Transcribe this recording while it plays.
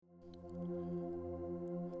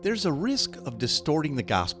There's a risk of distorting the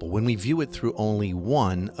gospel when we view it through only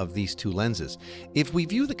one of these two lenses. If we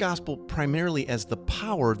view the gospel primarily as the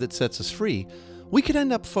power that sets us free, we could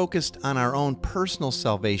end up focused on our own personal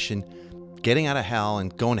salvation, getting out of hell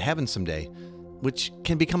and going to heaven someday, which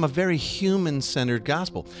can become a very human-centered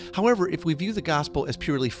gospel. However, if we view the gospel as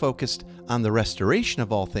purely focused on the restoration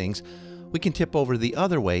of all things, we can tip over the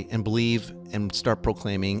other way and believe and start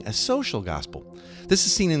proclaiming a social gospel. This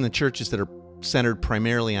is seen in the churches that are centered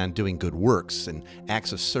primarily on doing good works and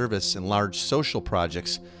acts of service and large social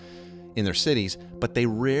projects in their cities, but they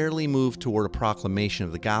rarely move toward a proclamation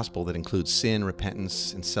of the gospel that includes sin,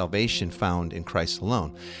 repentance, and salvation found in Christ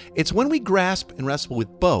alone. It's when we grasp and wrestle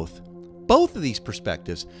with both of these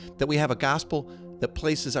perspectives that we have a gospel that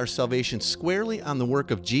places our salvation squarely on the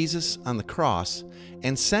work of Jesus on the cross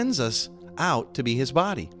and sends us out to be his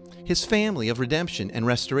body, his family of redemption and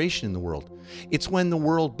restoration in the world. It's when the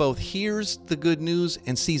world both hears the good news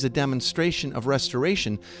and sees a demonstration of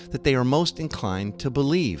restoration that they are most inclined to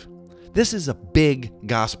believe. This is a big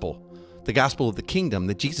gospel, the gospel of the kingdom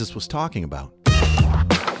that Jesus was talking about.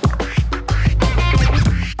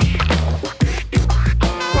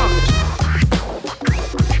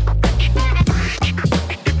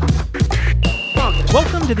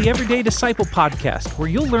 Welcome to the Everyday Disciple Podcast, where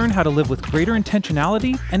you'll learn how to live with greater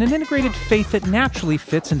intentionality and an integrated faith that naturally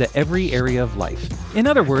fits into every area of life. In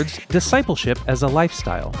other words, discipleship as a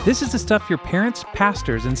lifestyle. This is the stuff your parents,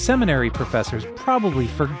 pastors, and seminary professors probably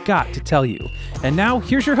forgot to tell you. And now,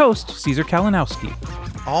 here's your host, Caesar Kalinowski.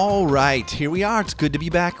 All right, here we are. It's good to be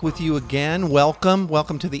back with you again. Welcome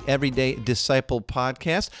to the Everyday Disciple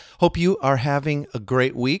Podcast. Hope you are having a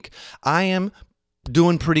great week. I am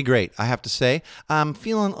doing pretty great, I have to say. I'm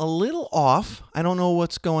feeling a little off. I don't know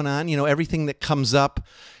what's going on. You know, everything that comes up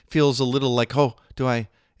feels a little like, oh,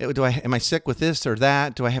 am I sick with this or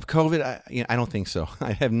that? Do I have COVID? I don't think so.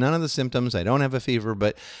 I have none of the symptoms. I don't have a fever,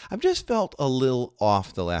 but I've just felt a little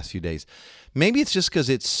off the last few days. Maybe it's just because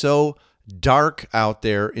it's so dark out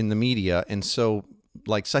there in the media and so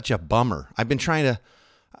like such a bummer. I've been trying to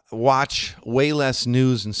watch way less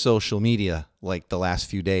news and social media like the last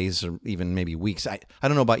few days or even maybe weeks. I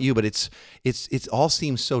don't know about you, but it's all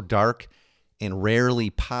seems so dark and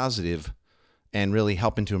rarely positive and really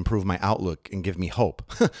helping to improve my outlook and give me hope.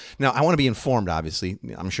 Now, I want to be informed, obviously.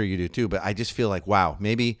 I'm sure you do too, but I just feel like, wow,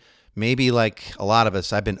 maybe like a lot of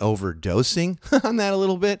us, I've been overdosing on that a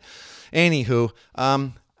little bit. Anywho,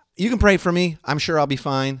 you can pray for me. I'm sure I'll be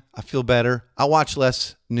fine. I feel better. I'll watch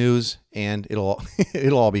less news and it'll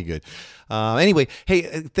all be good. Anyway, hey,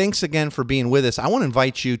 thanks again for being with us. I want to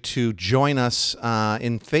invite you to join us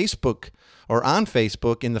in Facebook or on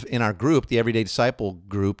Facebook in our group, the Everyday Disciple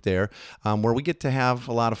group there, where we get to have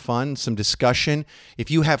a lot of fun, some discussion.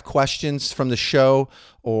 If you have questions from the show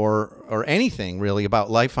or anything really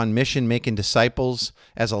about life on mission, making disciples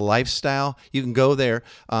as a lifestyle, you can go there.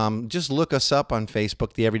 Just look us up on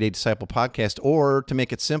Facebook, the Everyday Disciple Podcast, or to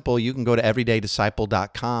make it simple, you can go to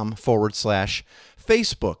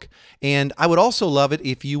everydaydisciple.com/Facebook. And I would also love it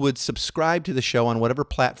if you would subscribe to the show on whatever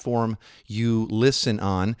platform you listen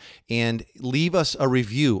on and leave us a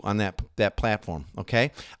review on that platform,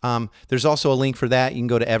 okay? There's also a link for that. You can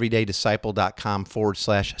go to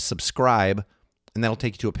everydaydisciple.com/subscribe, and that'll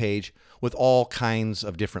take you to a page with all kinds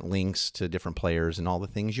of different links to different players and all the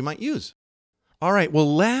things you might use. All right,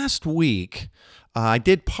 well, last week, I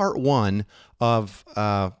did part one of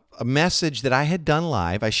a message that I had done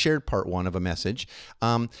live. I shared part one of a message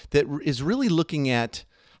that is really looking at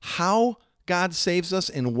how God saves us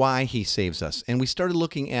and why he saves us. And we started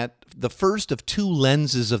looking at the first of two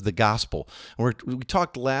lenses of the gospel. We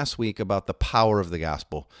talked last week about the power of the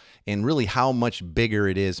gospel and really how much bigger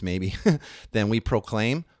it is maybe than we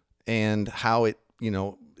proclaim, and how it,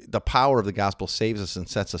 the power of the gospel saves us and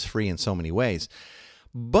sets us free in so many ways.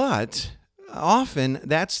 But often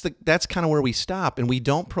that's kind of where we stop, and we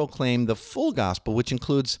don't proclaim the full gospel, which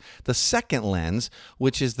includes the second lens,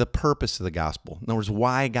 which is the purpose of the gospel. In other words,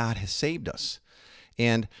 why God has saved us.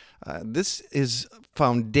 And this is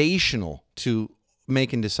foundational to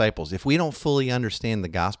making disciples. If we don't fully understand the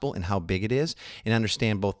gospel and how big it is, and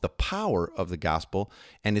understand both the power of the gospel,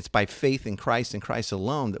 and it's by faith in Christ and Christ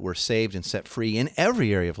alone that we're saved and set free in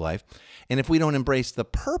every area of life, and if we don't embrace the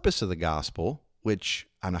purpose of the gospel, which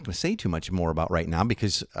I'm not going to say too much more about right now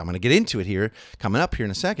because I'm going to get into it here, coming up here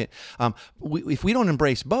in a second. If we don't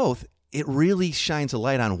embrace both, it really shines a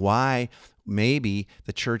light on why maybe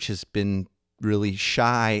the church has been really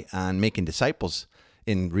shy on making disciples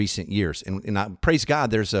in recent years. And praise God,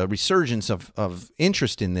 there's a resurgence of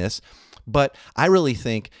interest in this. But I really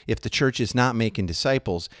think if the church is not making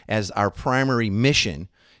disciples as our primary mission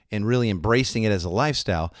and really embracing it as a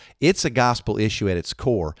lifestyle, it's a gospel issue at its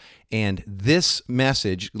core. And this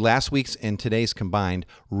message, last week's and today's combined,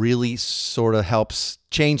 really sort of helps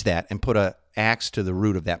change that and put an axe to the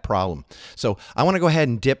root of that problem. So I want to go ahead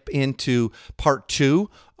and dip into part 2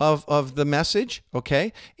 of the message,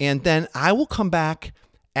 okay? And then I will come back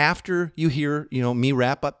after you hear, me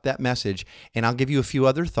wrap up that message, and I'll give you a few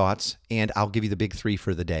other thoughts, and I'll give you the big 3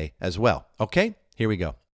 for the day as well. Okay? Here we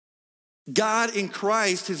go. God in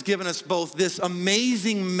Christ has given us both this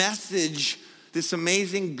amazing message, this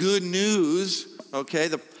amazing good news, okay,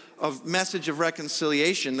 the message of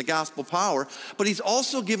reconciliation, the gospel power, but he's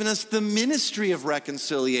also given us the ministry of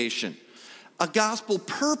reconciliation, a gospel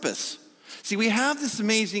purpose. See, we have this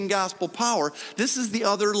amazing gospel power. This is the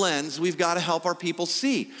other lens we've got to help our people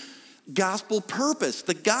see. Gospel purpose.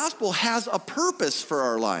 The gospel has a purpose for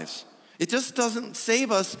our lives. It just doesn't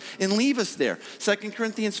save us and leave us there. 2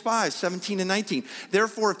 Corinthians 5, 17 and 19.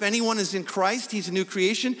 Therefore, if anyone is in Christ, he's a new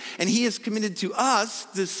creation, and he has committed to us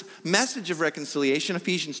this message of reconciliation.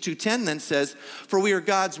 Ephesians 2:10 then says, for we are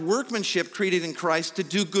God's workmanship created in Christ to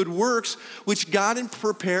do good works, which God had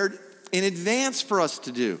prepared in advance for us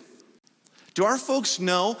to do. Do our folks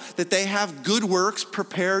know that they have good works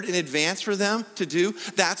prepared in advance for them to do?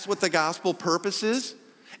 That's what the gospel purpose is.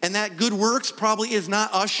 And that good works probably is not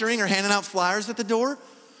ushering or handing out flyers at the door,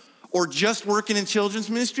 or just working in children's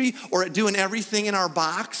ministry, or doing everything in our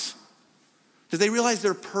box. Do they realize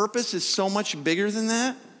their purpose is so much bigger than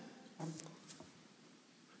that?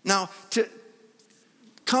 Now,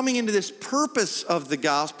 coming into this purpose of the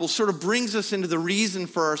gospel sort of brings us into the reason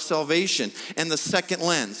for our salvation and the second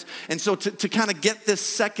lens. And so to kind of get this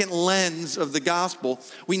second lens of the gospel,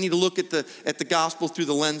 we need to look at the gospel through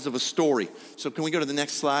the lens of a story. So can we go to the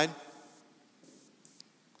next slide?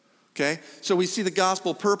 Okay, so we see the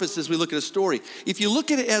gospel purpose as we look at a story. If you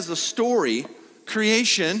look at it as a story,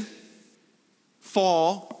 creation,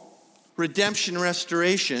 fall, redemption,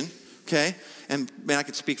 restoration, okay? And man, I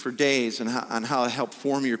could speak for days on how to help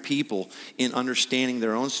form your people in understanding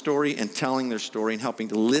their own story and telling their story and helping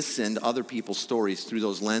to listen to other people's stories through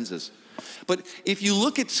those lenses. But if you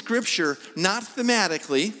look at Scripture, not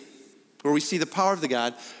thematically, where we see the power of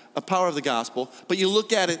the gospel, but you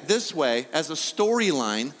look at it this way, as a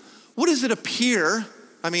storyline, what does it appear?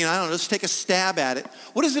 I don't know, let's take a stab at it.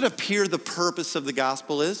 What does it appear the purpose of the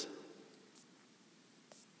gospel is?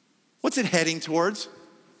 What's it heading towards?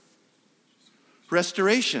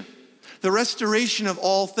 Restoration. The restoration of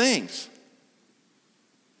all things.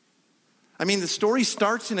 The story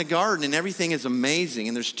starts in a garden and everything is amazing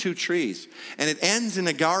and there's 2 trees. And it ends in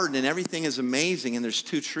a garden and everything is amazing and there's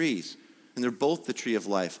 2 trees. And they're both the tree of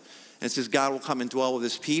life. And it says God will come and dwell with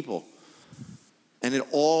his people. And it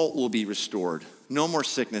all will be restored. No more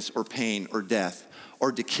sickness or pain or death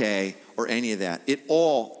or decay or any of that. It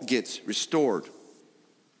all gets restored.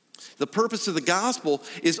 The purpose of the gospel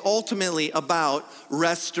is ultimately about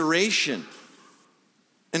restoration.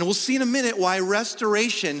 And we'll see in a minute why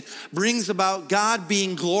restoration brings about God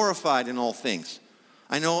being glorified in all things.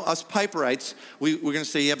 I know us Piperites, we're going to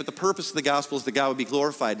say, yeah, but the purpose of the gospel is that God would be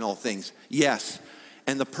glorified in all things. Yes,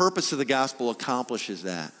 and the purpose of the gospel accomplishes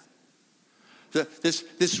that.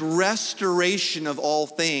 This restoration of all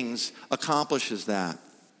things accomplishes that.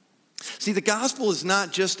 See, the gospel is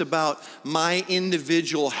not just about my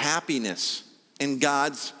individual happiness and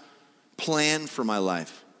God's plan for my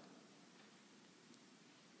life.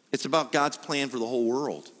 It's about God's plan for the whole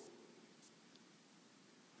world.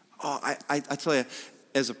 Oh, I tell you,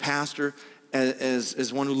 as a pastor,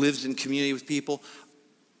 as one who lives in community with people,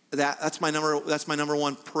 that's my number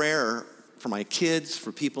one prayer for my kids,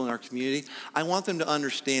 for people in our community. I want them to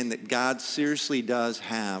understand that God seriously does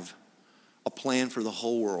have a plan for the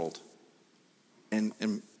whole world.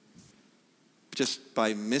 And just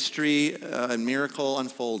by mystery and miracle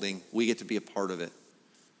unfolding, we get to be a part of it.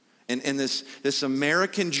 And this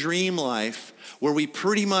American dream life, where we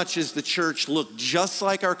pretty much as the church look just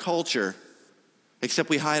like our culture, except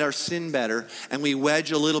we hide our sin better, and we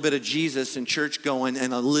wedge a little bit of Jesus and church going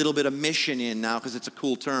and a little bit of mission in now because it's a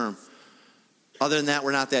cool term. Other than that,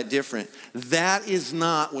 we're not that different. That is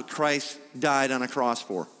not what Christ died on a cross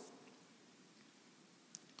for.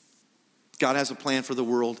 God has a plan for the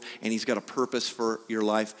world, and he's got a purpose for your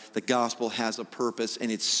life. The gospel has a purpose,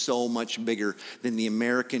 and it's so much bigger than the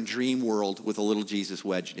American dream world with a little Jesus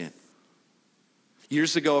wedged in.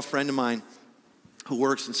 Years ago, a friend of mine who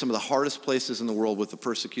works in some of the hardest places in the world with the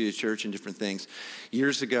persecuted church and different things,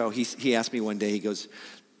 years ago, he asked me one day, he goes,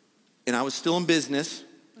 and I was still in business,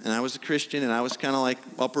 and I was a Christian, and I was kind of like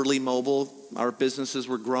upwardly mobile. Our businesses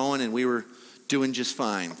were growing, and we were doing just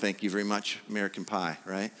fine. Thank you very much, American Pie,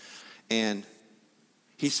 right? And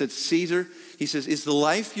He said, Caesar, he says, is the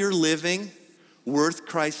life you're living worth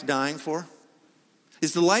Christ dying for?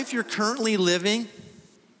 Is the life you're currently living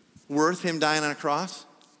worth him dying on a cross?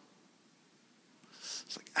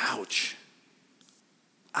 It's like, ouch.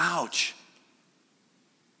 Ouch.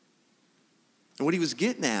 And what he was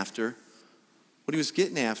getting after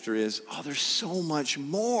is, there's so much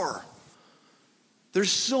more. There's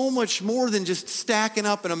so much more than just stacking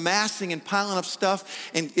up and amassing and piling up stuff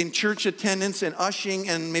and in church attendance and ushering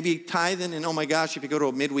and maybe tithing. And oh my gosh, if you go to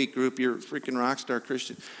a midweek group, you're a freaking rock star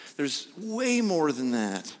Christian. There's way more than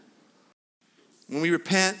that. When we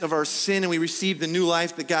repent of our sin and we receive the new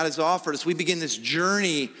life that God has offered us, we begin this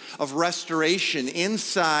journey of restoration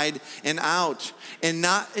inside and out, and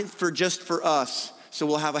not just for us. So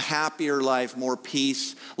we'll have a happier life, more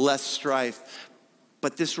peace, less strife.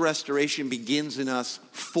 But this restoration begins in us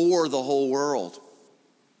for the whole world.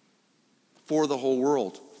 For the whole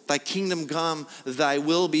world. Thy kingdom come, thy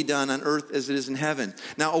will be done on earth as it is in heaven.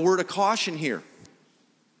 Now, a word of caution here.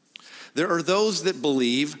 There are those that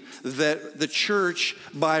believe that the church,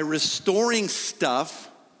 by restoring stuff,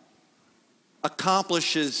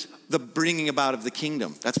 accomplishes the bringing about of the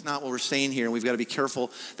kingdom. That's not what we're saying here, and we've got to be careful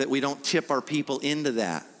that we don't tip our people into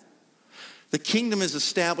that. The kingdom is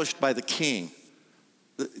established by the king.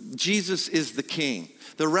 Jesus is the king.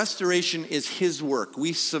 The restoration is his work.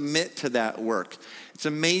 We submit to that work. It's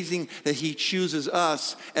amazing that he chooses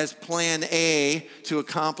us as plan A to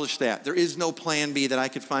accomplish that. There is no plan B that I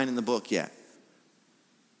could find in the book yet.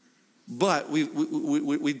 But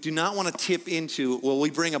we do not want to tip into,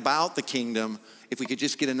 we bring about the kingdom if we could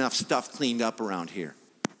just get enough stuff cleaned up around here.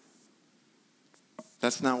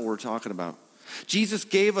 That's not what we're talking about. Jesus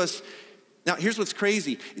gave us. Now, here's what's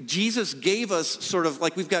crazy. Jesus gave us sort of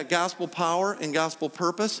like we've got gospel power and gospel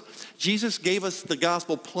purpose. Jesus gave us the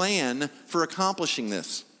gospel plan for accomplishing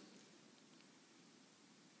this.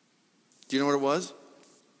 Do you know what it was?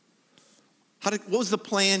 What was the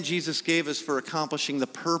plan Jesus gave us for accomplishing the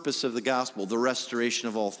purpose of the gospel, the restoration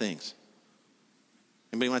of all things?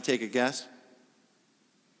 Anybody want to take a guess?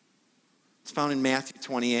 It's found in Matthew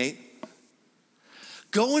 28.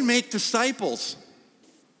 Go and make disciples.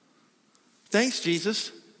 Thanks,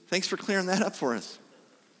 Jesus. Thanks for clearing that up for us.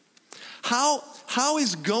 How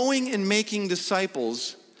is going and making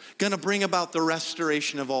disciples going to bring about the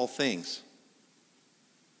restoration of all things?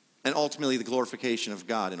 And ultimately the glorification of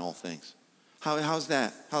God in all things. How's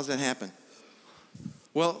that? How's that happen?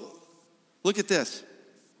 Well, look at this.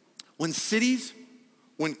 When cities,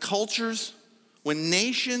 when cultures, when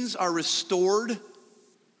nations are restored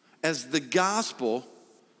as the gospel,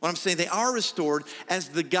 what I'm saying, they are restored as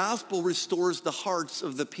the gospel restores the hearts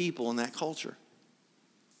of the people in that culture.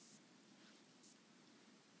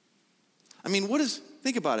 I mean,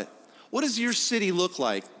 think about it. What does your city look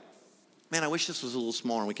like? Man, I wish this was a little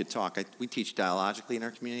smaller and we could talk. We teach dialogically in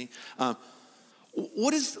our community.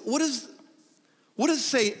 What does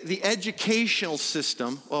say the educational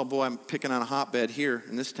system, oh boy, I'm picking on a hotbed here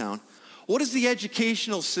in this town. What does the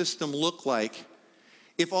educational system look like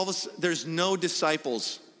if there's no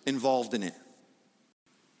disciples involved in it?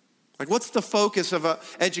 Like, what's the focus of an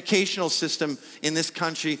educational system in this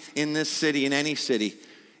country, in this city, in any city,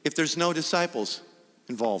 if there's no disciples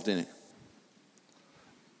involved in it?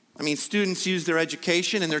 I mean, students use their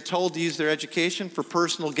education, and they're told to use their education for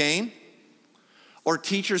personal gain. Or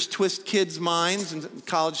teachers twist kids' minds and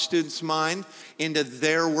college students' mind into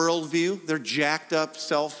their worldview, their jacked up,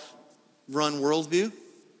 self-run worldview.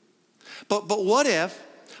 But what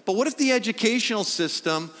if the educational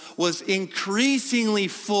system was increasingly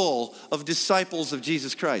full of disciples of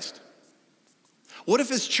Jesus Christ? What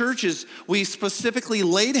if as churches we specifically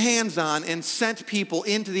laid hands on and sent people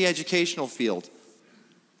into the educational field?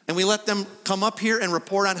 And we let them come up here and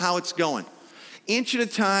report on how it's going. Inch at a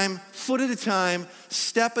time, foot at a time,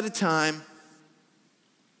 step at a time.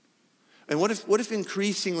 And what if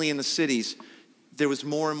increasingly in the cities there was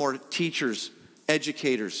more and more teachers,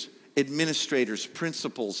 educators, administrators,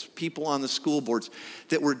 principals, people on the school boards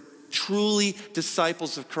that were truly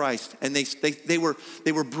disciples of Christ, and they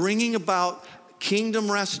were bringing about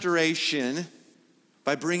kingdom restoration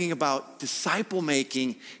by bringing about disciple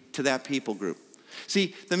making to that people group.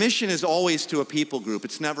 See, the mission is always to a people group.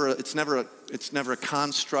 It's never a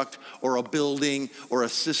construct or a building or a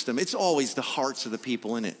system. It's always the hearts of the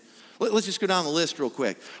people in it. Let's just go down the list real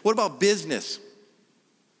quick. What about business?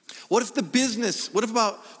 What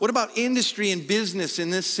about industry and business in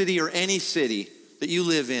this city or any city that you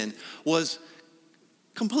live in was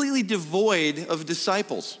completely devoid of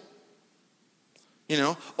disciples? You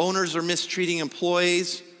know, owners are mistreating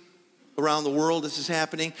employees, around the world this is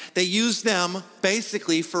happening. They use them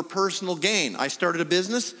basically for personal gain. I started a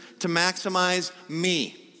business to maximize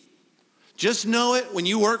me. Just know it, when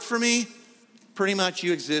you work for me, pretty much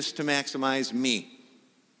you exist to maximize me.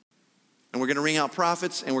 And we're going to wring out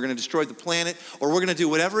profits, and we're going to destroy the planet, or we're going to do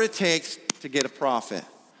whatever it takes to get a profit.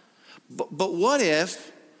 But what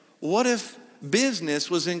if business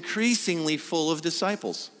was increasingly full of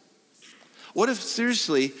disciples? What if,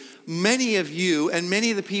 seriously, many of you and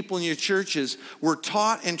many of the people in your churches were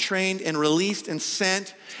taught and trained and released and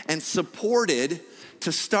sent and supported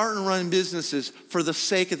to start and run businesses for the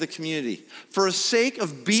sake of the community, for the sake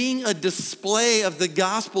of being a display of the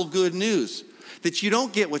gospel good news, that you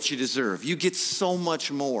don't get what you deserve, you get so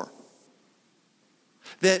much more.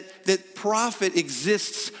 That profit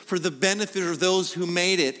exists for the benefit of those who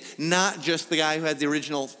made it, not just the guy who had the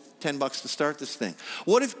original $10 to start this thing.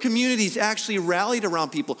 What if communities actually rallied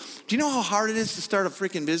around people? Do you know how hard it is to start a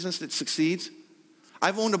freaking business that succeeds?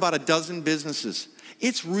 I've owned about a dozen businesses.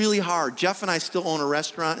 It's really hard. Jeff and I still own a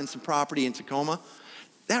restaurant and some property in Tacoma.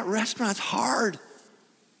 That restaurant's hard.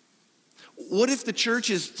 What if the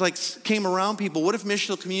churches came around people? What if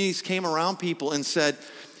missional communities came around people and said,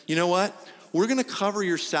 you know what? We're going to cover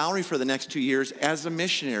your salary for the next 2 years as a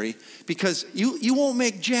missionary because you won't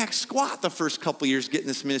make jack squat the first couple years getting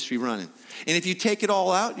this ministry running. And if you take it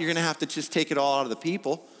all out, you're going to have to just take it all out of the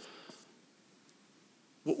people.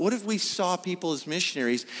 What if we saw people as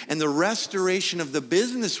missionaries and the restoration of the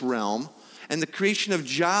business realm and the creation of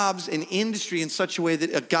jobs and industry in such a way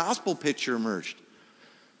that a gospel picture emerged?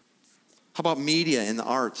 How about media and the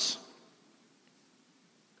arts?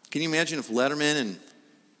 Can you imagine if Letterman and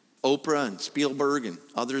Oprah and Spielberg and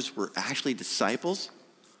others were actually disciples?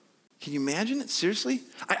 Can you imagine it? Seriously?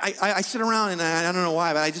 I sit around and I don't know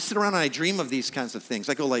why, but I just sit around and I dream of these kinds of things.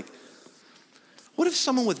 I go like, what if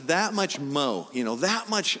someone with that much that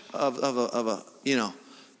much of a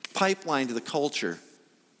pipeline to the culture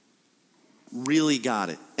really got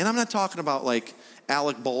it? And I'm not talking about like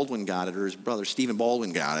Alec Baldwin got it or his brother Stephen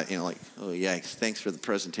Baldwin got it. Oh yikes, thanks for the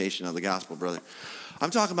presentation of the gospel, brother.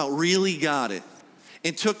 I'm talking about really got it.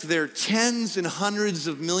 And took their tens and hundreds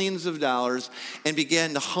of millions of dollars and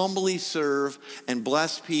began to humbly serve and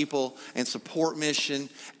bless people and support mission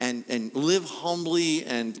and live humbly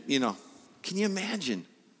and, can you imagine?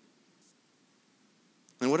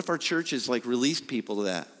 And what if our churches released people to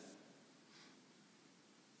that?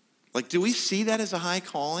 Do we see that as a high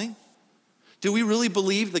calling? Do we really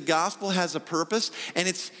believe the gospel has a purpose and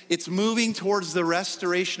it's moving towards the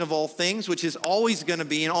restoration of all things, which is always going to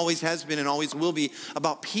be and always has been and always will be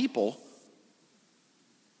about people?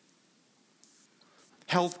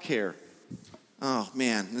 Healthcare. Oh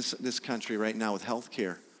man, this country right now with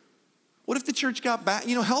healthcare. What if the church got back?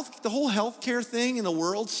 The whole healthcare thing in the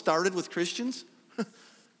world started with Christians.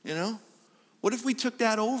 What if we took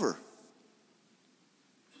that over?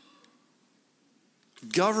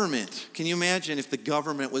 Government. Can you imagine if the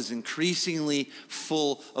government was increasingly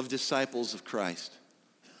full of disciples of Christ?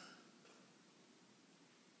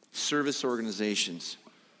 Service organizations.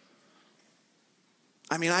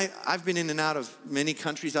 I mean, I've been in and out of many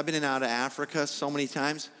countries. I've been in and out of Africa so many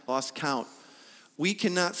times, lost count. We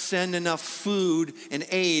cannot send enough food and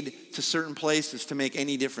aid to certain places to make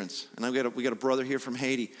any difference. And we got a brother here from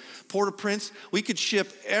Haiti. Port-au-Prince, we could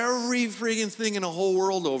ship every friggin' thing in the whole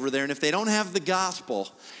world over there. And if they don't have the gospel,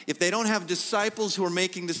 if they don't have disciples who are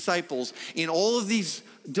making disciples in all of these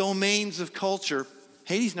domains of culture,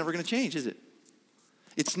 Haiti's never going to change, is it?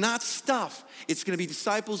 It's not stuff. It's going to be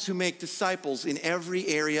disciples who make disciples in every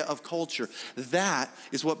area of culture. That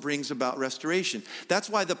is what brings about restoration. That's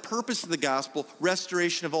why the purpose of the gospel,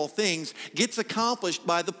 restoration of all things, gets accomplished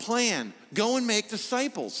by the plan. Go and make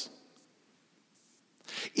disciples.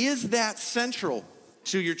 Is that central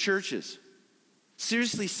to your churches?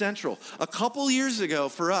 Seriously central. A couple years ago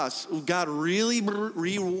for us, God really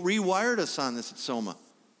rewired us on this at Soma.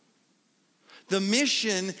 The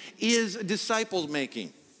mission is disciple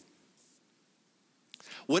making.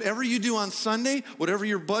 Whatever you do on Sunday, whatever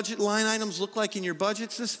your budget line items look like in your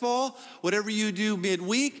budgets this fall, whatever you do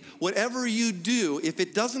midweek, whatever you do, if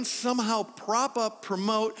it doesn't somehow prop up,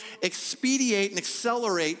 promote, expedite, and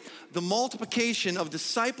accelerate the multiplication of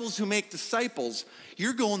disciples who make disciples,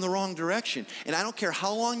 you're going the wrong direction. And I don't care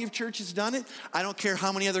how long your church has done it. I don't care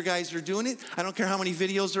how many other guys are doing it. I don't care how many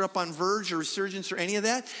videos are up on Verge or Resurgence or any of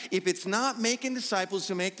that. If it's not making disciples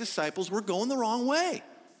who make disciples, we're going the wrong way.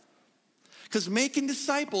 Because making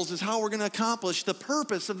disciples is how we're going to accomplish the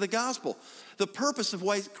purpose of the gospel. The purpose of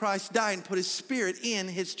why Christ died and put his spirit in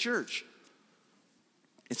his church.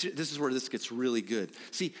 This is where this gets really good.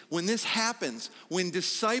 See, when this happens, when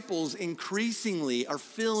disciples increasingly are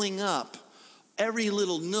filling up every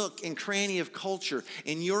little nook and cranny of culture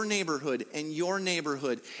in your neighborhood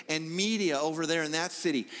and media over there in that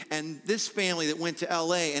city, and this family that went to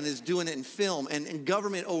LA and is doing it in film, and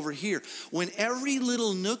government over here, when every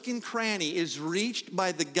little nook and cranny is reached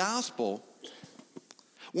by the gospel,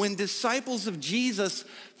 when disciples of Jesus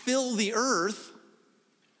fill the earth,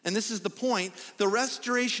 and this is the point, the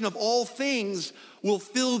restoration of all things will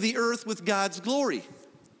fill the earth with God's glory.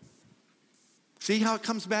 See how it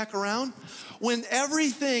comes back around? When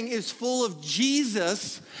everything is full of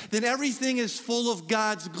Jesus, then everything is full of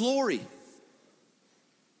God's glory.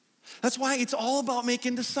 That's why it's all about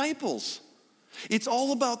making disciples. It's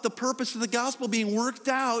all about the purpose of the gospel being worked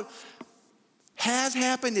out, has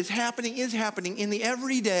happened, is happening in the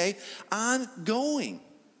everyday, ongoing.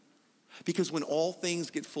 Because when all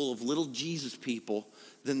things get full of little Jesus people,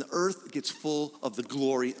 then the earth gets full of the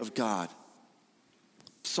glory of God.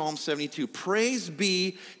 Psalm 72, praise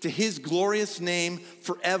be to his glorious name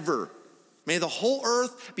forever. May the whole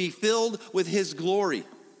earth be filled with his glory.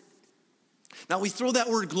 Now we throw that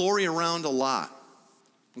word glory around a lot,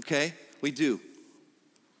 okay? We do.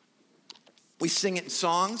 We sing it in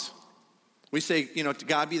songs. We say, to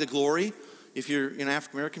God be the glory. If you're an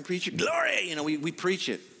African-American preacher, glory, we preach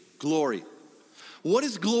it. Glory. What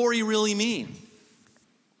does glory really mean?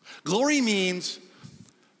 Glory means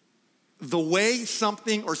the way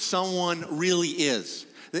something or someone really is.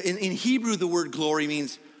 In Hebrew, the word glory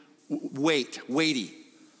means weighty.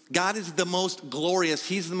 God is the most glorious.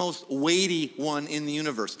 He's the most weighty one in the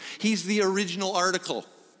universe. He's the original article.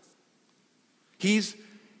 He's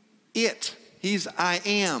it. He's I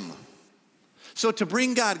am. So to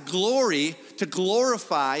bring God glory, to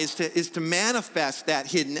glorify, is to manifest that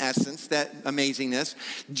hidden essence, that amazingness.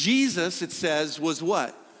 Jesus, it says, was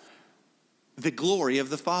what? The glory of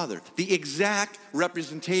the Father. The exact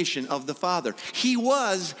representation of the Father. He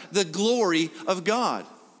was the glory of God.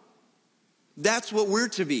 That's what we're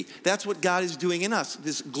to be. That's what God is doing in us,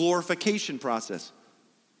 this glorification process.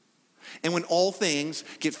 And when all things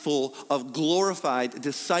get full of glorified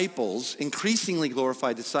disciples, increasingly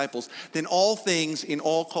glorified disciples, then all things in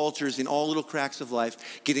all cultures, in all little cracks of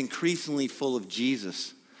life, get increasingly full of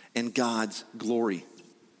Jesus and God's glory.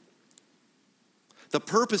 The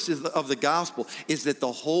purpose of the gospel is that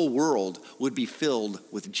the whole world would be filled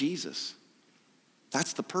with Jesus.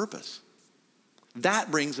 That's the purpose. That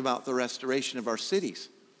brings about the restoration of our cities.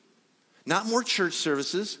 Not more church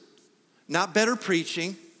services, not better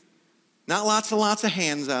preaching, not lots of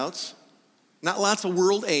handouts, not lots of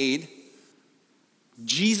world aid.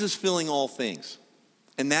 Jesus filling all things.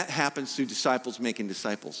 And that happens through disciples making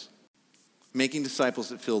disciples. Making disciples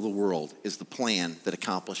that fill the world is the plan that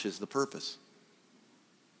accomplishes the purpose.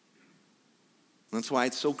 That's why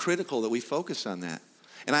it's so critical that we focus on that.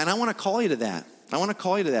 And I want to call you to that.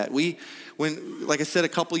 Like I said a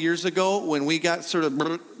couple years ago, when we got sort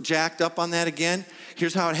of jacked up on that again,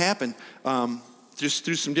 here's how it happened. Just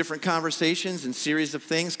through some different conversations and series of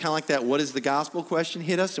things, kind of like that what is the gospel question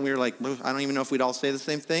hit us, and we were like, I don't even know if we'd all say the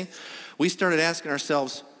same thing. We started asking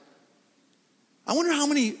ourselves, I wonder how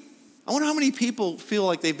many people feel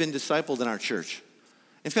like they've been discipled in our church.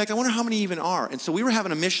 In fact, I wonder how many even are. And so we were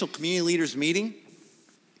having a missional community leaders meeting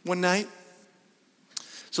one night.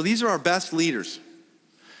 So these are our best leaders.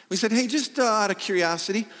 We said, hey, just out of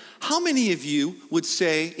curiosity, how many of you would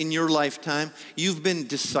say in your lifetime you've been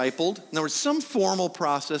discipled? In other words, some formal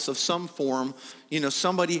process of some form,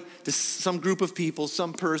 somebody, some group of people,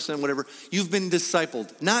 some person, whatever, you've been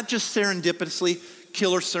discipled. Not just serendipitously,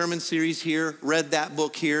 killer sermon series here, read that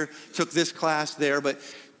book here, took this class there, but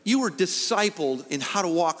you were discipled in how to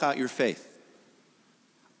walk out your faith.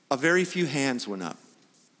 A very few hands went up.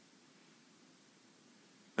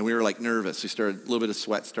 And we were like nervous. We started, a little bit of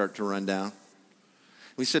sweat start to run down.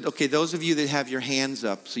 We said, okay, those of you that have your hands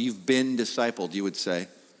up, so you've been discipled, you would say.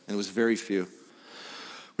 And it was very few.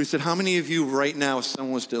 We said, how many of you right now, if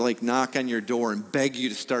someone was to knock on your door and beg you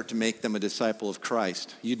to start to make them a disciple of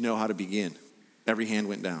Christ, you'd know how to begin? Every hand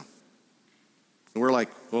went down. And we're like,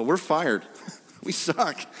 well, we're fired. We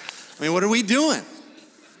suck. I mean, what are we doing?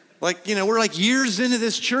 We're years into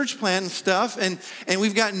this church plant and stuff, and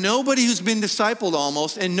we've got nobody who's been discipled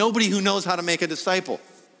almost, and nobody who knows how to make a disciple.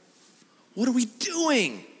 What are we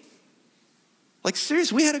doing?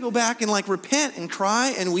 Seriously, we had to go back and repent and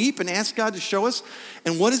cry and weep and ask God to show us.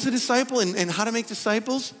 And what is a disciple and how to make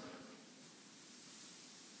disciples?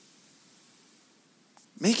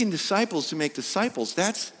 Making disciples to make disciples,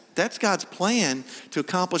 that's God's plan to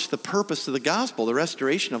accomplish the purpose of the gospel, the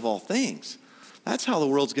restoration of all things. That's how the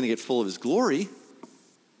world's going to get full of his glory.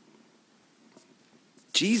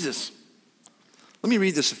 Jesus. Let me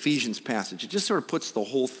read this Ephesians passage. It just sort of puts the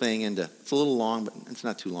whole thing into, it's a little long, but it's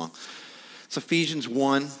not too long. It's Ephesians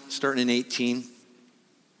 1, starting in 18.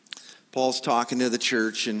 Paul's talking to the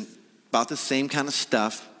church and about the same kind of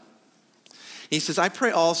stuff. He says, I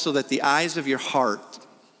pray also that the eyes of your heart,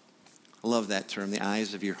 I love that term, the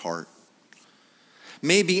eyes of your heart,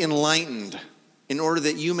 may be enlightened in order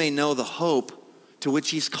that you may know the hope to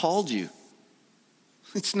which he's called you.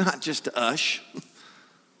 It's not just us.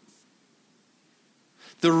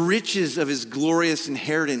 The riches of his glorious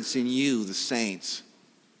inheritance in you, the saints,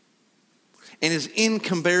 and his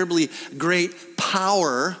incomparably great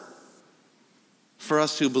power for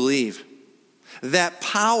us who believe. That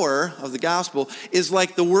power of the gospel is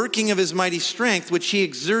like the working of his mighty strength, which he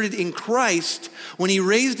exerted in Christ when he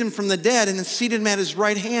raised him from the dead and seated him at his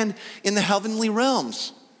right hand in the heavenly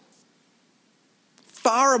realms.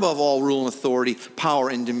 Far above all rule and authority, power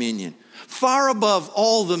and dominion. Far above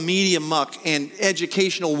all the media muck and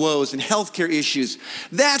educational woes and healthcare issues.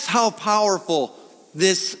 That's how powerful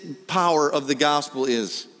this power of the gospel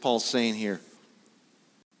is, Paul's saying here.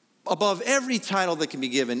 Above every title that can be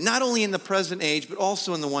given, not only in the present age, but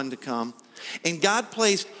also in the one to come. And God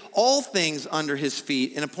placed all things under his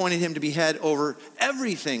feet and appointed him to be head over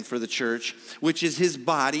everything for the church, which is his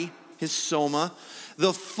body, his soma,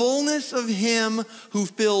 the fullness of him who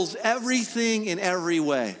fills everything in every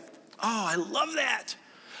way. Oh, I love that.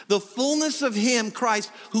 The fullness of him,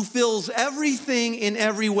 Christ, who fills everything in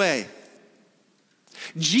every way.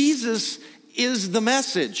 Jesus is the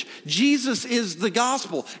message. Jesus is the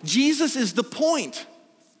gospel. Jesus is the point.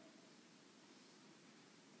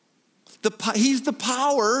 He's the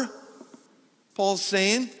power, Paul's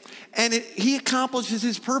saying, and he accomplishes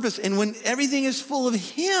his purpose. And when everything is full of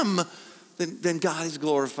him, then God is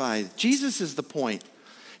glorified. Jesus is the point.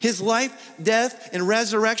 His life, death, and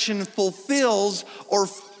resurrection fulfills or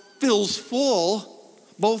fills full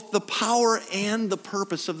both the power and the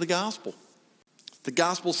purpose of the gospel. The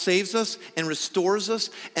gospel saves us and restores us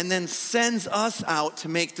and then sends us out to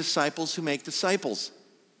make disciples who make disciples.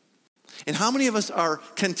 And how many of us are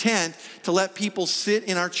content to let people sit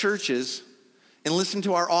in our churches and listen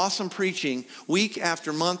to our awesome preaching week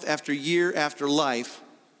after month after year after life,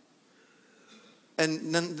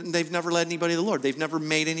 and they've never led anybody to the Lord? They've never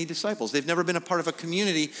made any disciples. They've never been a part of a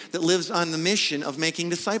community that lives on the mission of making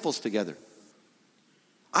disciples together.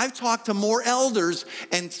 I've talked to more elders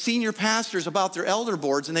and senior pastors about their elder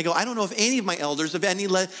boards, and they go, I don't know if any of my elders have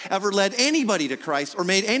ever led anybody to Christ or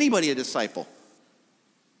made anybody a disciple.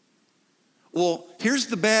 Well, here's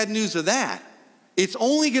the bad news of that. It's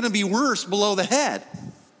only going to be worse below the head.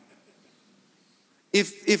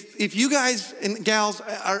 If you guys and gals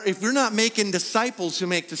if you're not making disciples who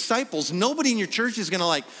make disciples, nobody in your church is going to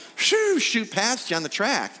like shoot past you on the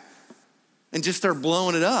track and just start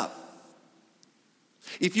blowing it up.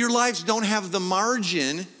 If your lives don't have the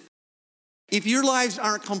margin, if your lives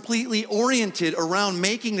aren't completely oriented around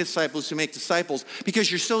making disciples who make disciples because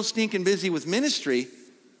you're so stinking busy with ministry,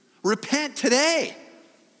 repent today.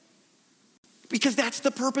 Because that's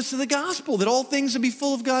the purpose of the gospel, that all things will be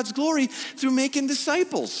full of God's glory through making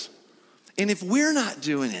disciples. And if we're not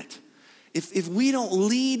doing it, if we don't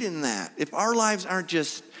lead in that, if our lives aren't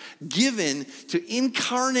just given to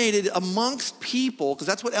incarnated amongst people, because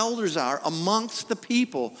that's what elders are, amongst the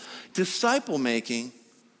people, disciple making,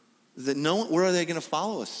 then where are they going to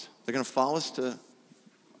follow us? They're going to follow us to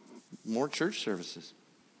more church services.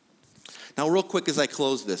 Now, real quick as I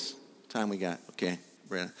close this, time we got, okay?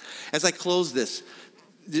 As I close this,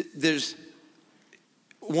 there's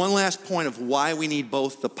one last point of why we need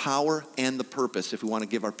both the power and the purpose if we want to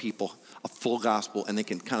give our people a full gospel and they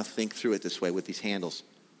can kind of think through it this way with these handles.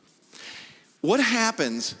 What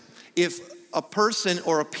happens if a person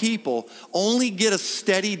or a people only get a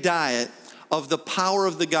steady diet of the power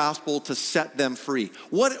of the gospel to set them free?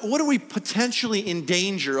 What are we potentially in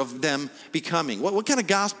danger of them becoming? What kind of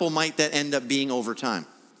gospel might that end up being over time?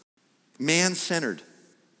 Man-centered.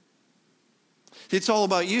 It's all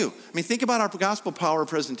about you. I mean, think about our gospel power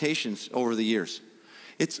presentations over the years.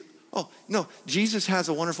 Jesus has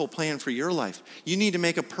a wonderful plan for your life. You need to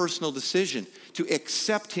make a personal decision to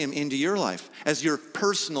accept him into your life as your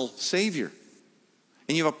personal Savior.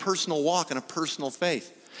 And you have a personal walk and a personal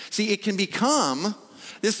faith. See, it can become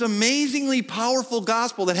this amazingly powerful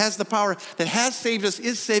gospel that has the power, that has saved us,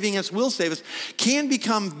 is saving us, will save us, can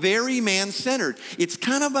become very man-centered. It's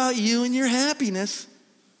kind of about you and your happiness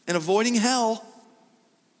and avoiding hell.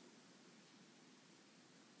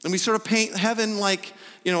 And we sort of paint heaven like,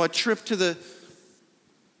 a trip to the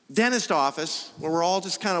dentist office where we're all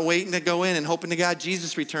just kind of waiting to go in and hoping to God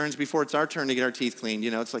Jesus returns before it's our turn to get our teeth cleaned.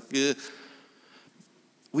 It's like, ugh.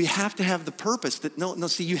 we have to have the purpose that,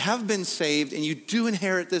 see, you have been saved and you do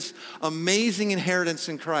inherit this amazing inheritance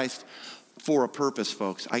in Christ for a purpose,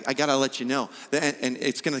 folks. I got to let you know. And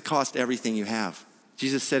it's going to cost everything you have.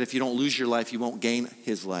 Jesus said if you don't lose your life, you won't gain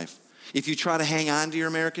his life. If you try to hang on to your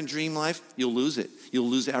American dream life, you'll lose it. You'll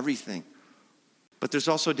lose everything. But there's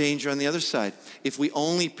also danger on the other side. If we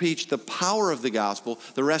only preach the power of the gospel,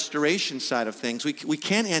 the restoration side of things, we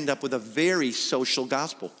can end up with a very social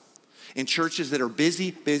gospel. In churches that are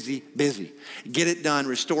busy. Get it done,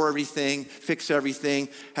 restore everything, fix everything,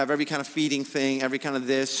 have every kind of feeding thing, every kind of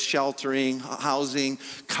this, sheltering, housing,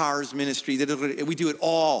 cars, ministry. We do it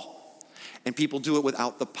all. And people do it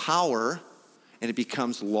without the power, and it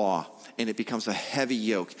becomes law, and it becomes a heavy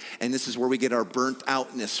yoke. And this is where we get our burnt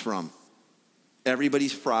outness from.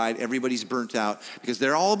 Everybody's fried, everybody's burnt out, because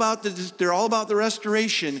they're all about the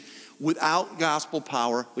restoration without gospel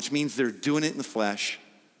power, which means they're doing it in the flesh,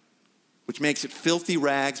 which makes it filthy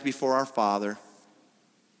rags before our Father,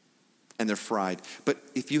 and they're fried. But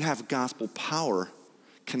if you have gospel power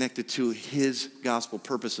connected to his gospel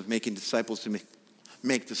purpose of making disciples to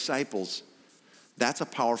make disciples, that's a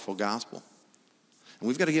powerful gospel. And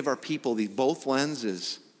we've got to give our people both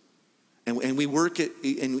lenses, and we work it,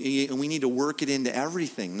 and we need to work it into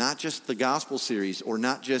everything, not just the gospel series or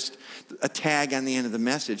not just a tag on the end of the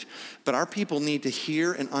message, but our people need to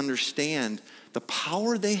hear and understand the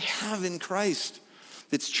power they have in Christ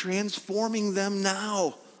that's transforming them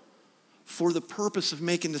now for the purpose of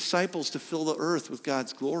making disciples to fill the earth with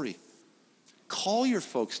God's glory. Call your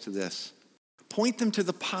folks to this. Point them to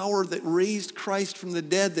the power that raised Christ from the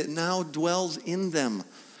dead that now dwells in them.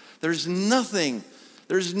 There's no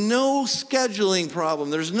scheduling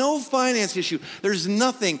problem. There's no finance issue. There's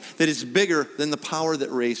nothing that is bigger than the power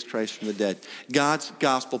that raised Christ from the dead. God's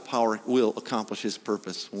gospel power will accomplish his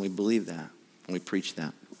purpose when we believe that. We preach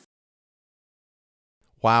that.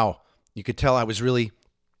 Wow. You could tell I was really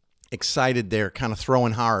excited there, kind of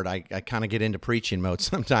throwing hard. I kind of get into preaching mode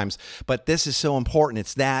sometimes, but this is so important.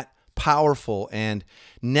 It's that powerful and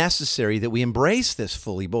necessary that we embrace this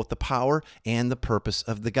fully, both the power and the purpose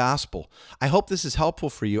of the gospel. I hope this is helpful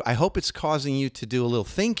for you. I hope it's causing you to do a little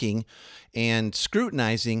thinking and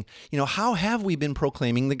scrutinizing, how have we been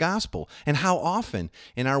proclaiming the gospel and how often?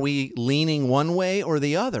 And are we leaning one way or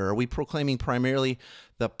the other? Are we proclaiming primarily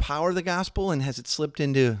the power of the gospel and has it slipped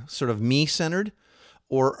into sort of me-centered?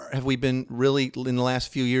 Or have we been really, in the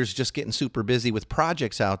last few years, just getting super busy with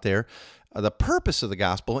projects out there, the purpose of the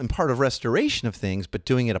gospel and part of restoration of things, but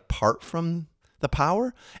doing it apart from the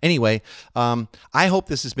power? Anyway, I hope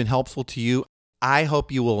this has been helpful to you. I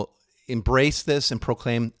hope you will embrace this and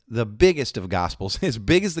proclaim the biggest of gospels, as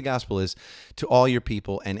big as the gospel is, to all your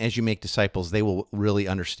people. And as you make disciples, they will really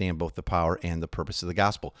understand both the power and the purpose of the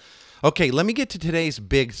gospel. Okay, let me get to today's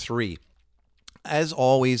big three. As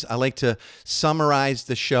always, I like to summarize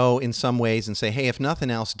the show in some ways and say, hey, if nothing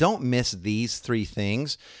else, don't miss these three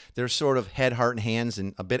things. They're sort of head, heart, and hands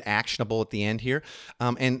and a bit actionable at the end here.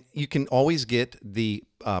 And you can always get the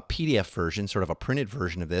PDF version, sort of a printed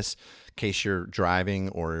version of this, in case you're driving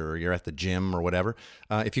or you're at the gym or whatever.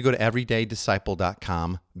 If you go to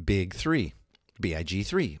everydaydisciple.com, big three,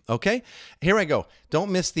 BIG3. Okay, here I go.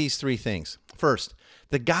 Don't miss these three things. First,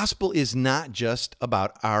 the gospel is not just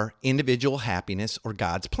about our individual happiness or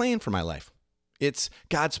God's plan for my life. It's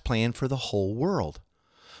God's plan for the whole world.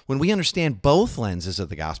 When we understand both lenses of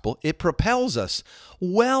the gospel, it propels us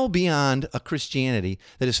well beyond a Christianity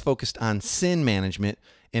that is focused on sin management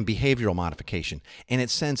and behavioral modification, and it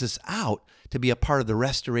sends us out to be a part of the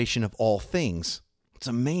restoration of all things. It's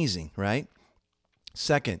amazing, right?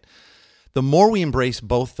 Second, the more we embrace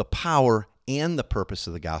both the power and the purpose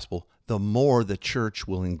of the gospel, the more the church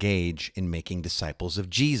will engage in making disciples of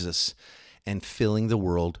Jesus and filling the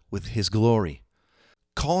world with his glory.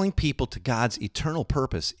 Calling people to God's eternal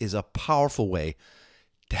purpose is a powerful way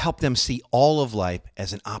to help them see all of life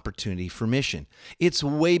as an opportunity for mission. It's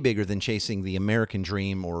way bigger than chasing the American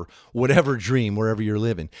dream or whatever dream, wherever you're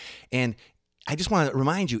living. And I just want to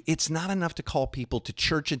remind you, it's not enough to call people to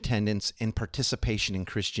church attendance and participation in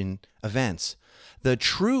Christian events. The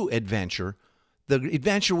true adventure, the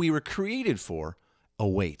adventure we were created for,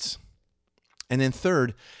 awaits. And then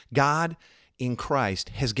third, God in Christ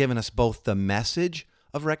has given us both the message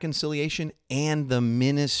of reconciliation and the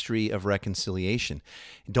ministry of reconciliation.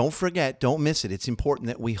 Don't forget, don't miss it. It's important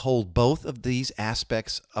that we hold both of these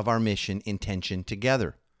aspects of our mission in tension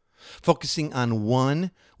together. Focusing on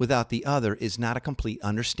one without the other is not a complete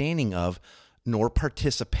understanding of nor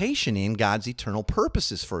participation in God's eternal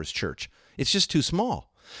purposes for his church. It's just too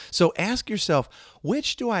small. So ask yourself,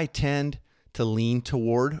 which do I tend to lean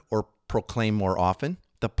toward or proclaim more often,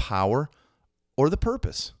 the power or the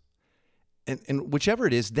purpose. And whichever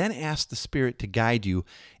it is, then ask the Spirit to guide you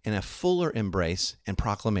in a fuller embrace and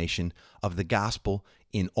proclamation of the gospel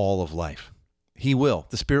in all of life. He will.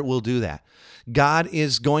 The Spirit will do that. God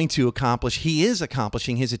is going to accomplish, He is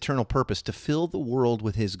accomplishing His eternal purpose to fill the world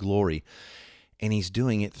with His glory. And He's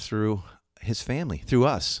doing it through His family, through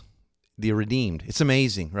us, the redeemed. It's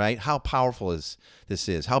amazing, right? How powerful this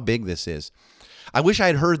is, how big this is. I wish I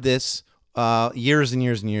had heard this years and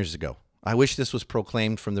years and years ago. I wish this was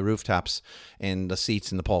proclaimed from the rooftops and the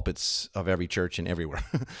seats and the pulpits of every church and everywhere.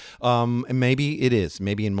 And maybe it is.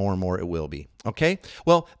 Maybe in more and more it will be. Okay?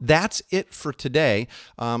 Well, that's it for today.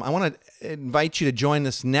 I want to invite you to join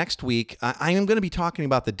us next week. I am going to be talking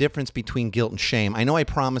about the difference between guilt and shame. I know I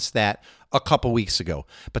promised that a couple weeks ago,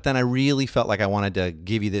 but then I really felt like I wanted to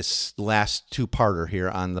give you this last two-parter here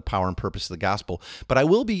on the power and purpose of the gospel. But I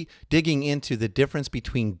will be digging into the difference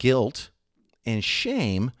between guilt and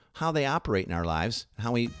shame, how they operate in our lives,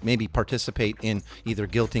 how we maybe participate in either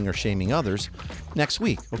guilting or shaming others next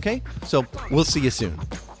week, okay? So we'll see you soon.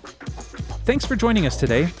 Thanks for joining us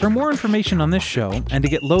today. For more information on this show and to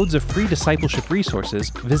get loads of free discipleship resources,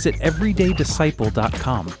 visit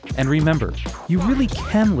everydaydisciple.com. And remember, you really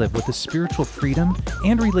can live with the spiritual freedom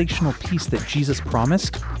and relational peace that Jesus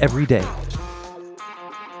promised every day.